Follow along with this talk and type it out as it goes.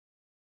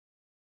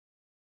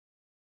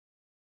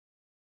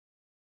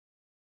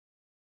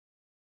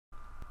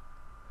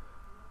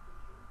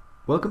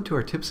Welcome to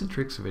our tips and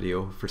tricks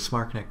video for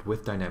SmartConnect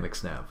with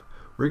Dynamics NAV.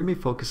 We're going to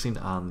be focusing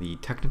on the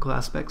technical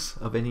aspects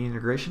of any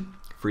integration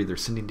for either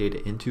sending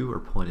data into or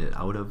pulling it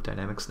out of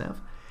Dynamics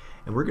NAV.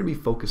 And we're going to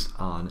be focused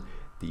on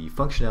the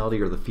functionality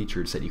or the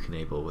features that you can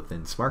enable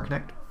within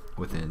SmartConnect,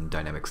 within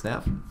Dynamics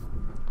NAV,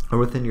 or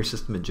within your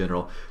system in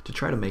general to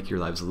try to make your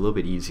lives a little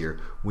bit easier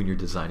when you're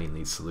designing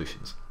these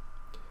solutions.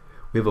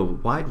 We have a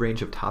wide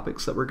range of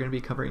topics that we're going to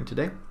be covering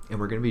today, and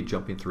we're going to be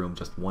jumping through them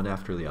just one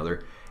after the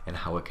other and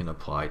how it can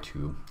apply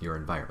to your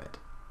environment.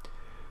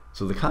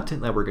 So the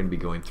content that we're going to be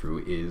going through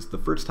is, the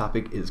first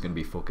topic is going to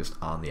be focused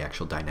on the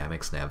actual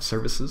Dynamics NAV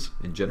services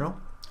in general,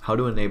 how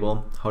to enable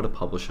them, how to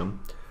publish them.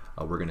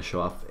 We're going to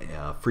show off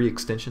a free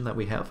extension that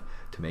we have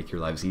to make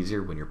your lives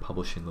easier when you're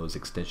publishing those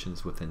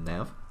extensions within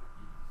NAV.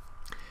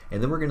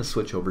 And then we're going to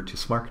switch over to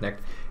SmartConnect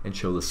and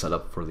show the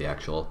setup for the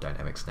actual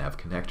Dynamics NAV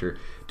connector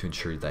to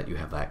ensure that you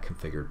have that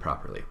configured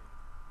properly.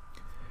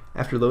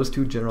 After those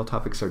two general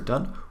topics are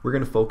done, we're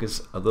going to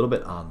focus a little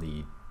bit on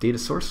the data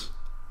source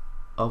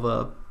of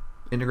a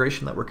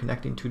integration that we're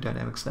connecting to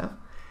Dynamics NAV,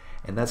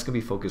 and that's going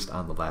to be focused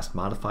on the last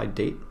modified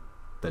date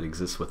that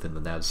exists within the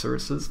NAV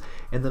services,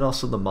 and then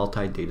also the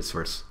multi-data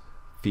source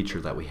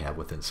feature that we have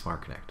within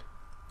SmartConnect.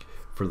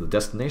 For the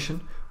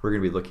destination, we're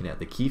going to be looking at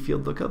the key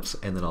field lookups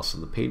and then also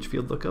the page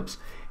field lookups,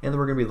 and then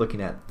we're going to be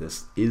looking at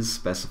this is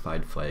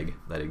specified flag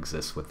that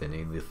exists within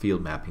any of the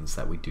field mappings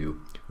that we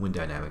do when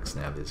Dynamics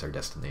NAV is our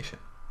destination.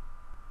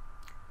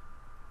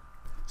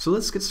 So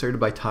let's get started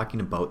by talking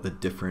about the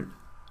different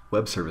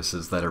web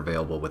services that are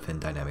available within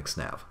Dynamics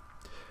NAV.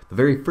 The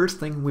very first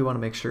thing we want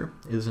to make sure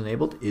is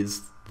enabled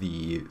is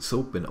the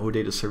SOAP and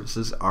OData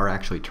services are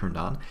actually turned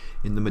on.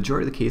 In the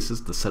majority of the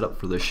cases, the setup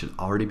for this should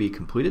already be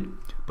completed,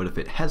 but if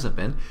it hasn't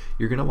been,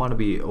 you're going to want to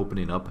be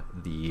opening up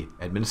the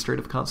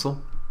administrative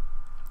console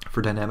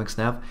for Dynamics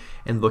NAV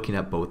and looking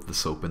at both the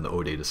SOAP and the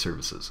OData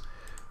services.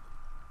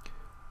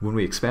 When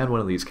we expand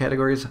one of these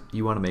categories,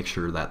 you want to make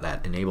sure that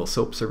that Enable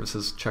SOAP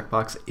Services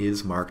checkbox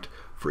is marked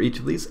for each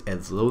of these,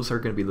 as those are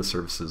going to be the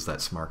services that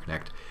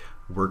SmartConnect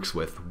works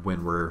with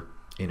when we're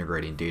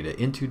integrating data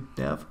into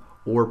NAV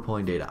or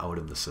pulling data out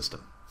of the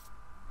system.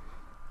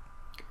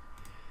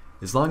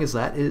 As long as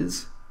that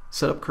is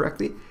set up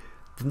correctly,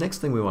 the next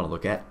thing we want to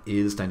look at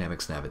is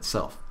Dynamics NAV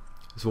itself.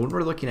 So when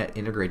we're looking at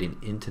integrating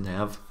into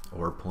NAV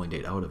or pulling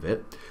data out of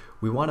it,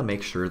 we want to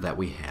make sure that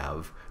we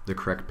have the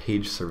correct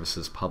page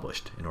services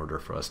published in order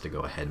for us to go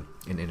ahead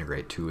and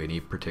integrate to any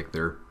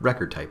particular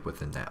record type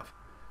within NAV.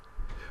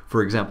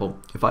 For example,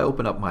 if I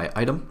open up my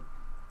item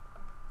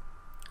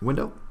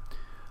window,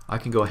 I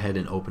can go ahead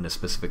and open a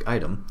specific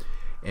item,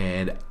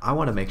 and I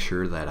want to make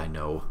sure that I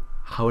know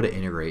how to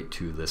integrate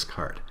to this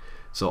card.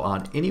 So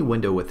on any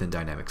window within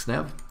Dynamics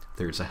NAV,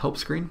 there's a help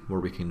screen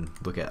where we can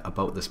look at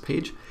about this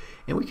page,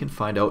 and we can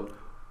find out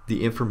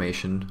the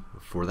information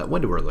for that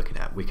window we're looking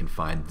at. We can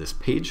find this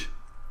page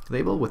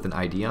label with an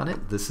ID on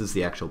it. This is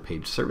the actual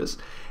page service,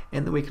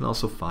 and then we can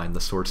also find the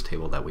source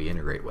table that we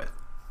integrate with.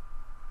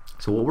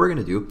 So what we're going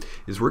to do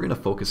is we're going to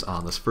focus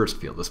on this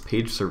first field, this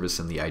page service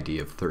and the ID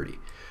of 30.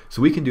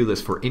 So we can do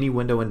this for any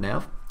window in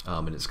NAV,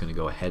 and it's going to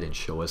go ahead and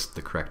show us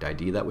the correct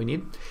ID that we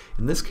need.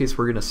 In this case,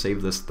 we're going to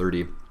save this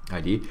 30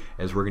 ID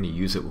as we're going to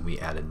use it when we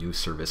add a new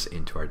service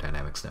into our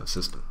Dynamics NAV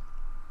system.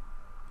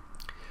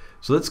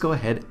 So let's go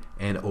ahead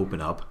and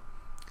open up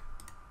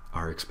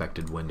our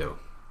expected window.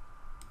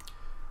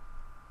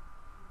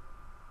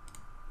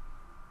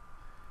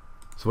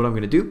 So what I'm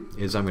going to do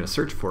is I'm going to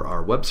search for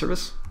our web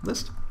service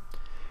list.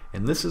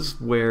 And this is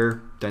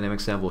where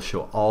Dynamics NAV will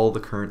show all the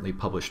currently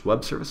published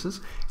web services.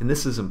 And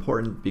this is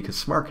important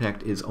because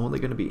SmartConnect is only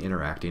going to be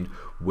interacting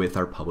with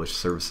our published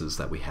services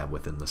that we have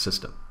within the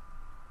system.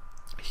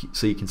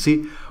 So you can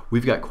see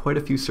we've got quite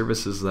a few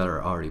services that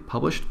are already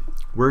published.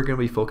 We're going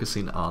to be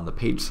focusing on the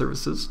page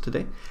services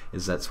today,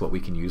 as that's what we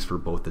can use for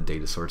both the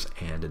data source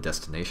and a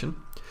destination.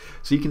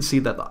 So you can see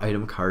that the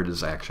item card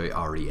is actually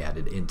already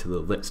added into the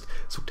list.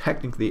 So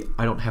technically,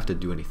 I don't have to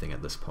do anything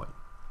at this point.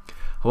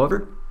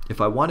 However,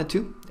 if I wanted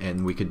to,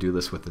 and we could do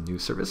this with a new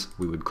service,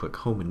 we would click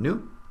Home and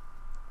New,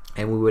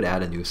 and we would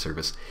add a new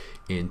service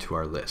into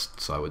our list.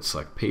 So I would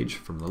select Page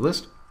from the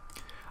list.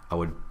 I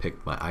would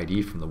pick my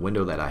ID from the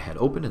window that I had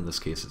open. In this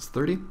case, it's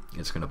 30.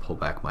 It's going to pull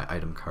back my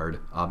item card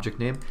object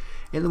name,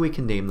 and then we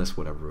can name this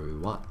whatever we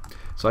want.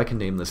 So I can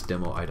name this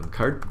Demo Item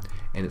Card,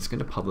 and it's going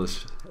to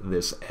publish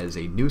this as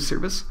a new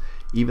service,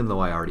 even though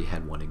I already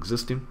had one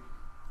existing,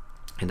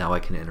 and now I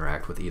can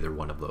interact with either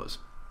one of those.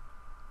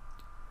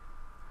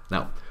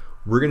 Now,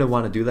 we're going to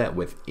want to do that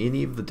with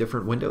any of the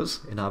different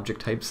windows and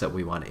object types that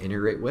we want to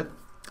integrate with,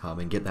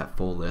 and get that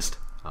full list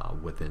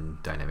within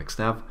Dynamics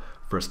NAV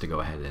for us to go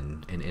ahead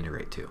and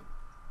integrate to.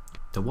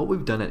 Now what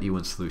we've done at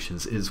E1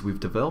 Solutions is we've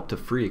developed a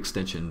free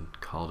extension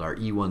called our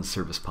E1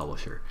 Service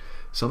Publisher.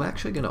 So I'm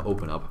actually going to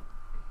open up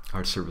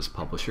our Service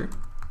Publisher,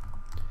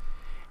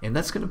 and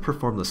that's going to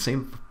perform the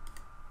same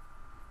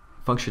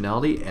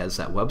functionality as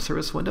that web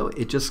service window.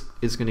 It just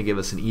is going to give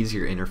us an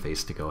easier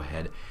interface to go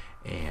ahead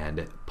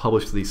and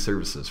publish these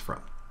services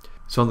from.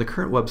 So on the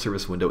current web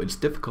service window, it's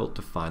difficult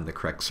to find the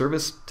correct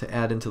service to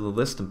add into the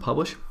list and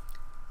publish.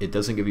 it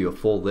doesn't give you a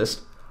full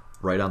list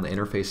right on the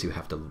interface. You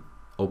have to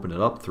open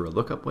it up through a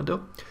lookup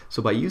window.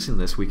 So by using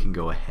this, we can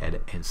go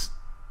ahead and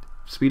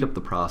speed up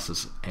the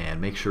process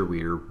and make sure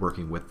we're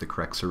working with the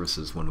correct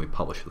services when we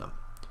publish them.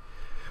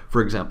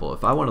 For example,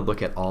 if I want to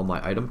look at all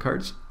my item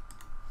cards,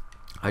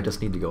 I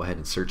just need to go ahead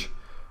and search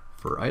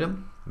for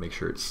item, make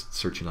sure it's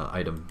searching on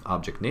item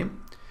object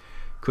name.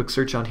 Click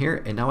search on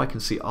here, and now I can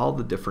see all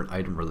the different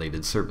item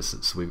related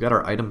services. So we've got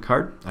our item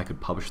card. I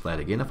could publish that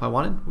again if I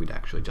wanted. We'd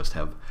actually just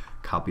have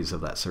copies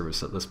of that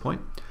service at this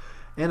point.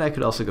 And I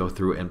could also go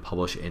through and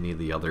publish any of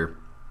the other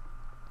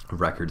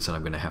records that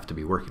I'm going to have to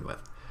be working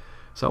with.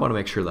 So I want to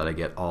make sure that I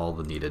get all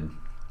the needed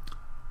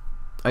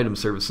item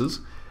services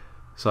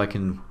so I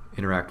can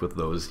interact with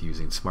those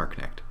using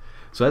SmartConnect.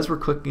 So as we're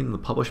clicking the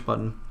publish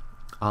button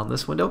on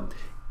this window,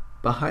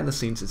 behind the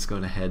scenes it's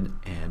going ahead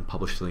and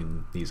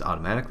publishing these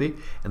automatically,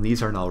 and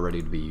these are now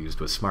ready to be used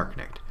with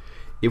SmartConnect.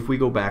 If we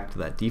go back to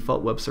that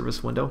default web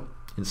service window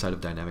inside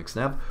of Dynamics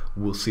Nav,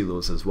 we'll see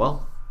those as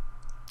well,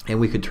 and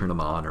we could turn them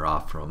on or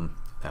off from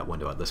that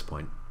window at this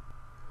point.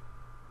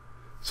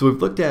 So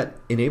we've looked at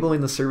enabling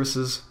the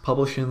services,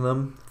 publishing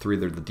them through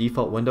either the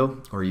default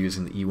window or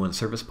using the E1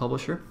 service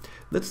publisher.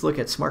 Let's look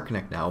at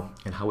SmartConnect now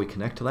and how we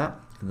connect to that,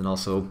 and then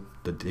also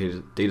the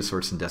data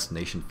source and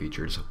destination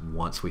features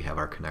once we have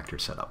our connector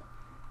set up.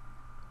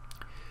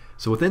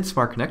 So within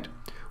SmartConnect,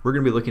 we're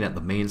going to be looking at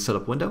the main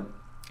setup window,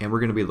 and we're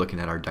going to be looking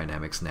at our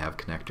Dynamics Nav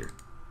connector.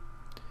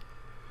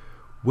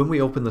 When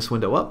we open this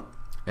window up,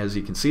 as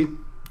you can see,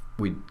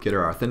 we get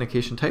our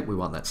authentication type. We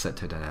want that set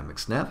to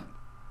Dynamics Nav.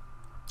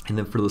 And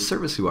then for the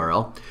service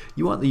URL,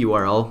 you want the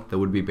URL that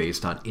would be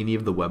based on any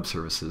of the web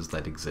services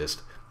that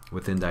exist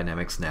within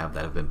Dynamics Nav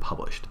that have been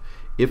published.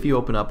 If you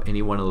open up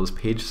any one of those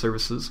page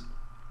services,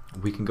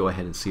 we can go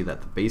ahead and see that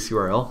the base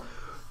URL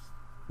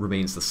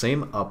remains the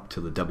same up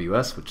to the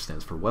WS, which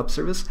stands for web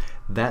service.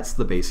 That's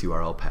the base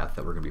URL path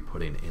that we're going to be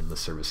putting in the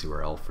service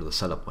URL for the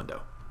setup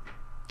window.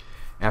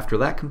 After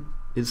that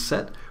is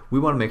set, we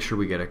want to make sure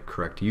we get a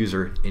correct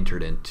user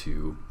entered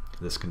into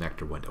this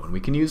connector window, and we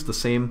can use the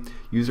same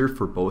user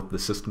for both the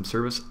system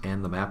service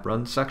and the map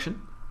run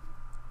section.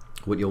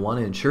 What you'll want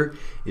to ensure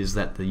is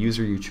that the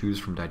user you choose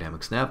from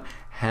Dynamics Nav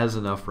has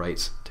enough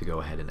rights to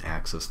go ahead and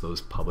access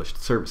those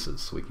published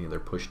services, so we can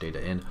either push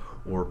data in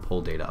or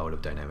pull data out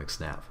of Dynamics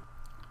Nav.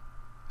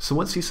 So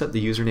once you set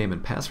the username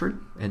and password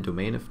and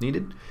domain if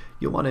needed,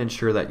 you'll want to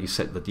ensure that you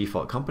set the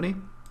default company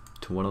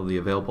to one of the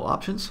available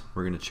options.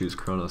 We're going to choose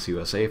Kronos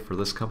USA for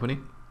this company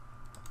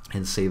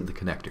and save the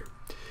connector.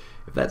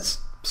 If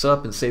that's set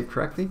up and saved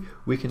correctly,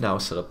 we can now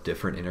set up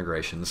different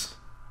integrations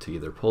to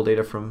either pull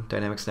data from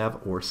Dynamics Nav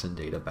or send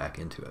data back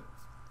into it.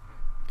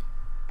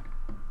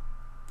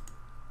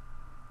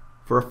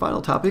 For our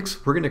final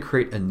topics, we're going to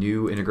create a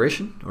new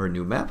integration or a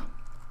new map.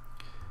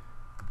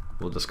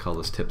 We'll just call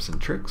this tips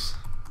and tricks.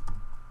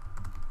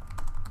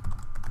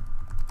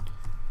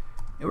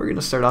 And we're going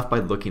to start off by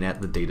looking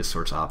at the data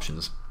source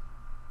options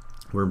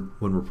when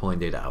we're pulling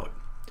data out.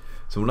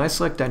 So when I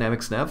select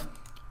Dynamics Nav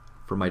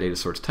for my data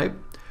source type,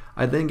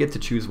 I then get to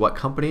choose what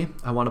company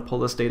I want to pull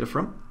this data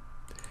from.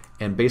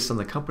 And based on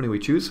the company we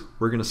choose,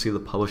 we're going to see the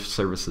published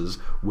services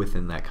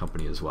within that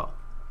company as well.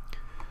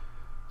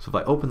 So if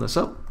I open this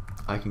up,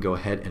 I can go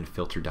ahead and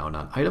filter down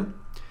on item,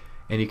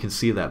 and you can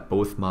see that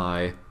both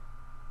my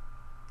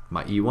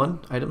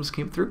E1 items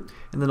came through,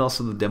 and then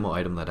also the demo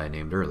item that I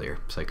named earlier.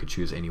 So I could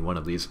choose any one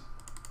of these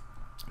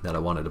that I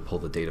wanted to pull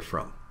the data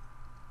from.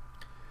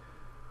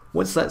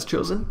 Once that's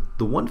chosen,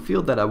 the one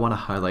field that I want to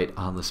highlight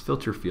on this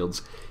filter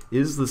fields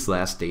is this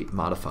last date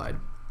modified.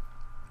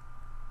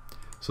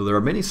 So there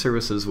are many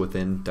services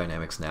within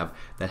Dynamics Nav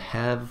that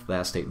have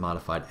last date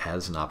modified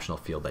as an optional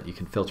field that you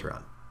can filter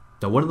on.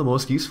 Now, one of the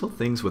most useful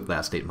things with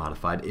last date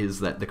modified is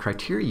that the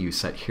criteria you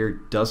set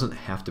here doesn't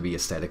have to be a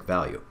static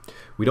value.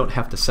 We don't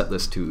have to set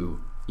this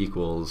to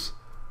equals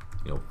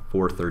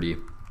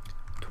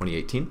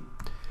 4/30/2018,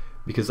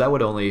 because that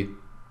would only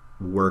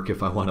work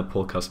if I want to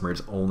pull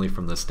customers only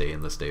from this day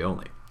and this day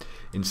only.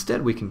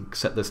 Instead, we can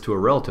set this to a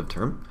relative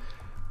term,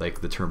 like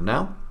the term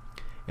now,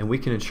 and we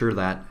can ensure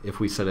that if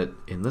we set it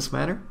in this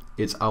manner,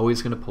 it's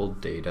always going to pull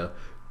data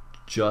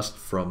just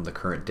from the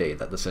current day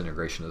that this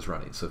integration is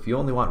running. So if you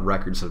only want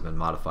records that have been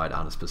modified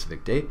on a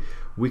specific day,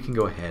 we can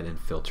go ahead and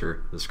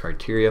filter this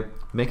criteria,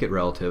 make it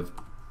relative,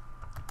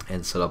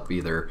 and set up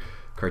either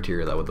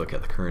criteria that would look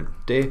at the current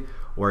day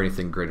or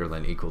anything greater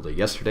than equal to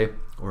yesterday,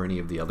 or any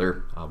of the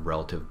other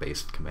relative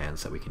based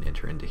commands that we can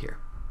enter into here.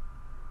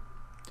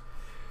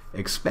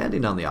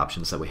 Expanding on the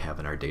options that we have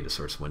in our data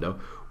source window,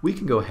 we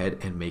can go ahead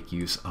and make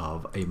use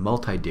of a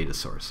multi-data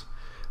source.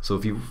 So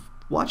if you've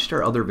watched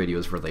our other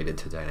videos related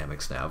to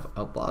Dynamics Nav,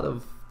 a lot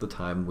of the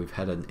time we've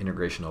had an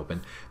integration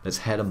open that's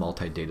had a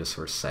multi-data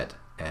source set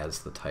as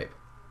the type.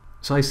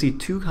 So I see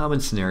two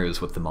common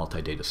scenarios with the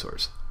multi-data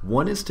source.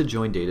 One is to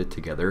join data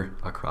together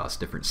across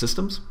different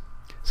systems.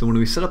 So when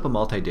we set up a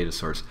multi-data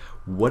source,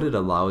 what it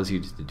allows you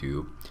to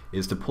do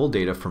is to pull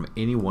data from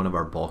any one of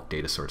our bulk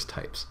data source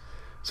types.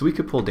 So we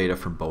could pull data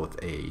from both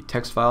a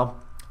text file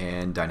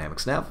and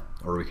Dynamics Nav,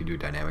 or we could do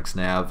Dynamics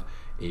Nav,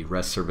 a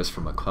REST service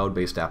from a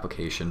cloud-based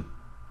application.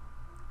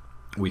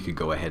 We could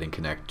go ahead and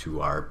connect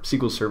to our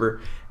SQL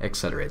Server,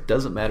 etc. It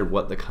doesn't matter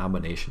what the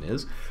combination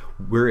is.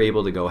 We're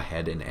able to go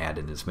ahead and add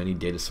in as many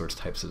data source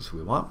types as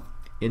we want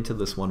into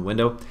this one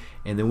window,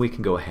 and then we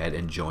can go ahead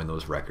and join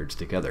those records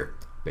together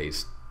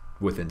based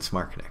within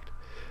SmartConnect.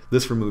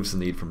 This removes the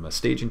need from a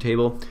staging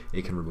table.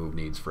 It can remove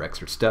needs for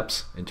extra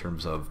steps in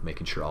terms of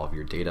making sure all of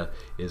your data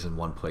is in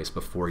one place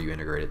before you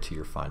integrate it to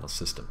your final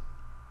system.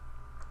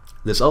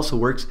 This also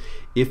works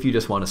if you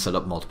just want to set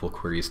up multiple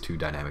queries to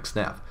Dynamics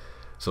NAV.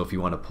 So if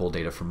you want to pull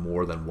data from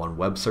more than one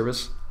web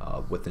service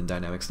within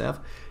Dynamics NAV,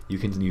 you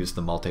can use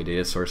the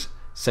multi-data source,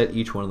 set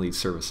each one of these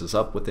services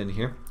up within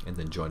here, and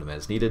then join them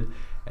as needed,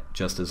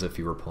 just as if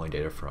you were pulling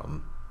data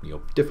from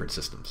different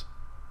systems.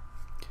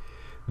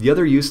 The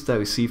other use that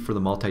we see for the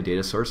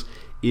multi-data source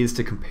is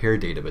to compare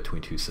data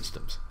between two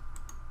systems.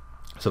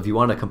 So if you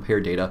want to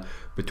compare data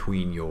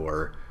between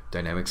your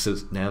Dynamics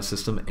NAV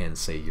system and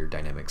say your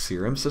Dynamics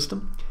CRM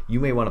system, you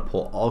may want to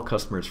pull all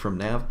customers from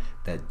NAV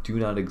that do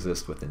not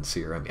exist within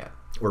CRM yet,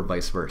 or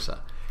vice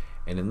versa.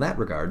 And in that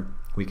regard,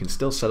 we can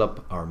still set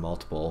up our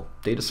multiple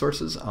data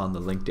sources on the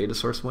linked data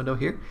source window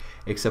here,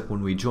 except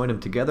when we join them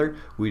together,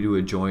 we do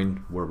a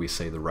join where we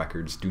say the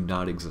records do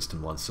not exist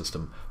in one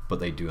system, but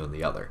they do in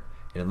the other.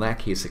 And in that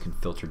case, it can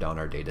filter down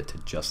our data to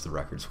just the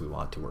records we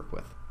want to work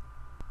with.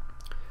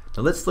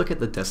 Now let's look at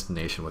the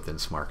destination within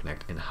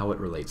SmartConnect and how it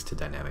relates to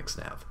Dynamics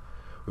NAV.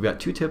 We've got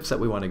two tips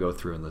that we want to go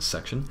through in this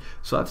section.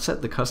 So I've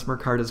set the customer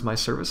card as my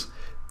service.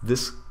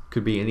 This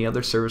could be any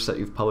other service that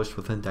you've published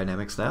within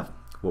Dynamics NAV.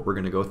 What we're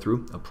going to go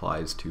through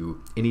applies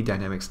to any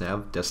Dynamics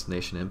NAV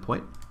destination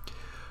endpoint.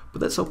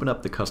 But let's open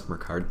up the customer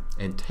card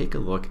and take a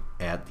look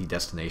at the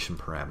destination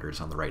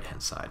parameters on the right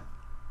hand side.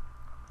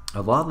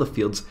 A lot of the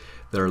fields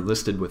that are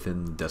listed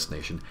within the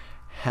destination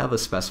have a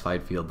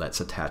specified field that's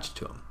attached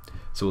to them.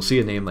 So we'll see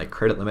a name like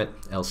credit limit,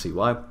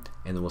 LCY,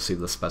 and then we'll see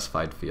the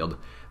specified field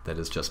that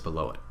is just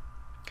below it.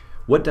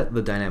 What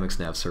the Dynamics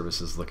NAV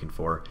service is looking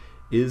for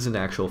is an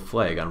actual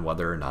flag on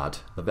whether or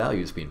not the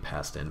value is being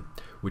passed in,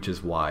 which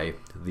is why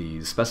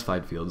these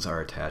specified fields are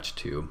attached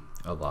to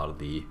a lot of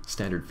the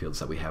standard fields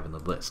that we have in the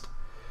list.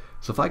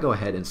 So if I go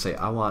ahead and say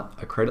I want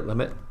a credit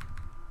limit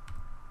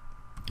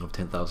of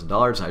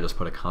 $10,000, I just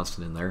put a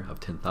constant in there of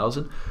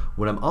 10,000.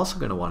 What I'm also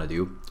going to want to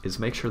do is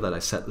make sure that I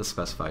set the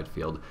specified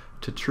field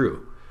to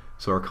true.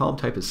 So our column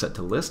type is set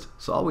to list,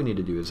 so all we need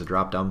to do is a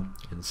drop down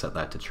and set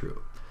that to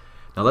true.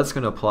 Now that's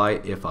going to apply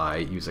if I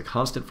use a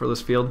constant for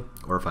this field,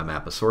 or if I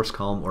map a source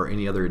column or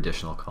any other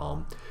additional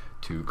column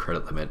to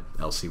credit limit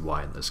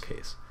LCY in this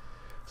case.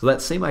 So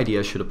that same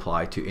idea should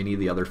apply to any of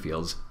the other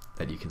fields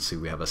that you can see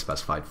we have a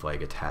specified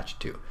flag attached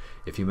to.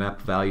 If you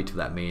map value to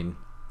that main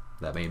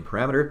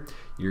parameter,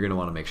 you're going to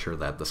want to make sure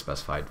that the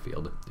specified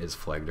field is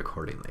flagged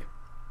accordingly.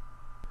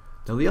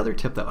 Now the other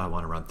tip that I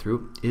want to run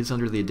through is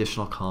under the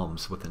additional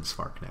columns within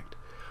SmartConnect.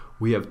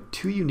 We have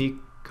two unique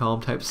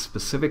column types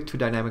specific to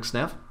Dynamics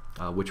NAV,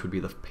 which would be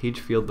the page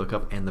field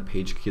lookup and the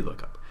page key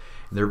lookup.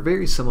 And they're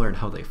very similar in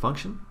how they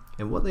function,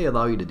 and what they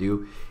allow you to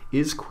do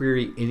is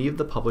query any of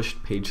the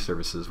published page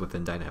services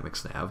within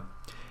Dynamics NAV,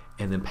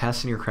 and then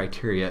pass in your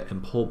criteria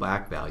and pull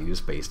back values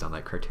based on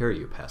that criteria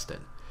you passed in.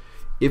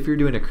 If you're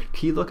doing a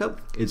key lookup,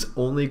 it's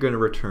only going to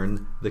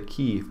return the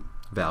key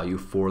value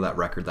for that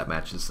record that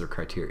matches their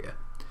criteria.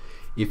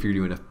 If you're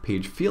doing a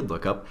page field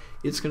lookup,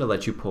 it's going to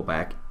let you pull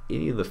back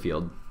any of the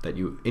fields that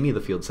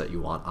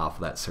you want off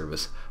of that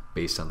service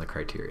based on the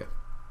criteria.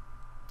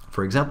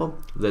 For example,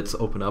 let's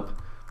open up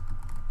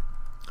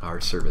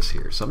our service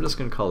here. So I'm just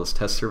going to call this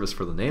test service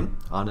for the name.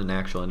 On an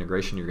actual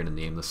integration, you're going to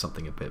name this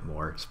something a bit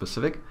more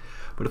specific.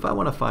 But if I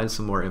want to find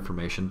some more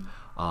information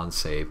on,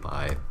 say,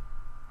 my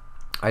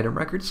item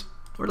records,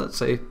 or let's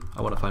say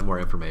I want to find more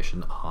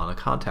information on a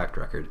contact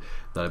record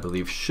that I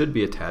believe should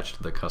be attached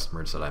to the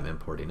customers that I'm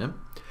importing in,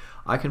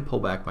 I can pull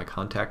back my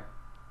contact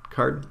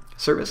card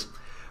service.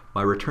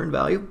 My return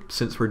value,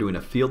 since we're doing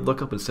a field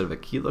lookup instead of a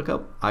key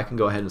lookup, I can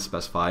go ahead and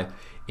specify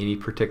any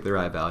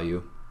particular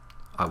value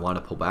I want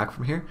to pull back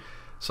from here.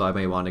 So I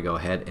may want to go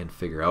ahead and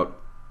figure out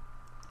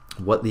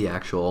what the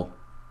actual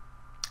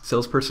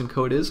salesperson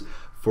code is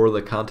for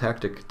the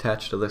contact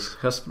attached to this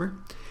customer.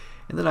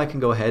 And then I can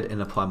go ahead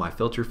and apply my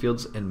filter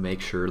fields and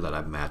make sure that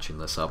I'm matching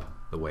this up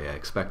the way I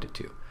expect it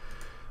to.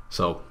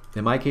 So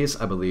in my case,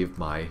 I believe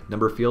my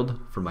number field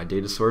for my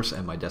data source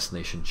and my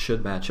destination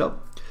should match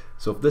up.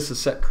 So if this is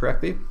set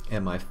correctly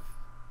and my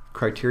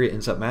criteria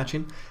ends up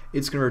matching,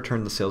 it's going to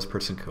return the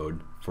salesperson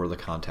code for the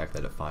contact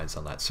that it finds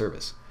on that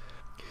service.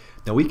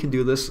 Now we can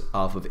do this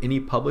off of any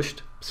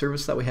published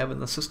service that we have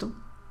in the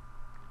system,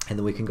 and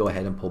then we can go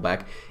ahead and pull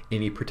back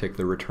any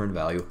particular return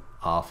value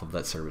off of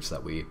that service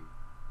that we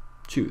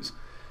choose.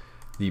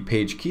 The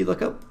page key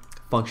lookup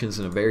functions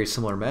in a very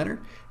similar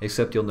manner,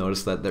 except you'll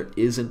notice that there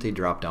isn't a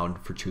drop down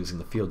for choosing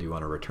the field you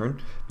want to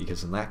return,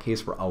 because in that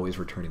case we're always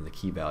returning the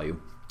key value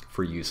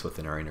for use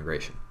within our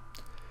integration.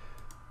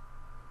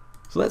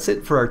 So that's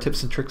it for our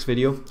tips and tricks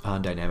video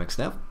on Dynamics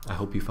NAV. I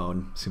hope you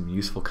found some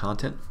useful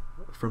content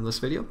from this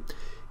video.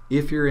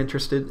 If you're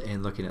interested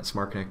in looking at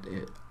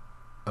SmartConnect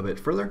a bit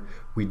further,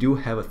 we do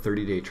have a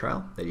 30-day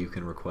trial that you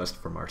can request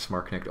from our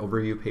SmartConnect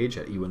overview page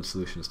at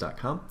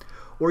e1solutions.com,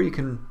 or you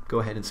can go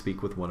ahead and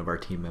speak with one of our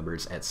team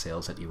members at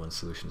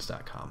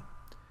sales@e1solutions.com.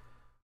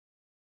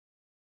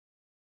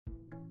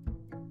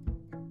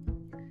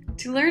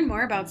 To learn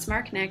more about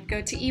SmartConnect,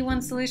 go to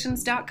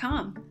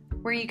e1solutions.com,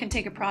 where you can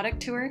take a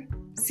product tour,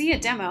 see a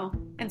demo,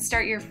 and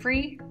start your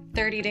free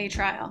 30-day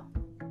trial.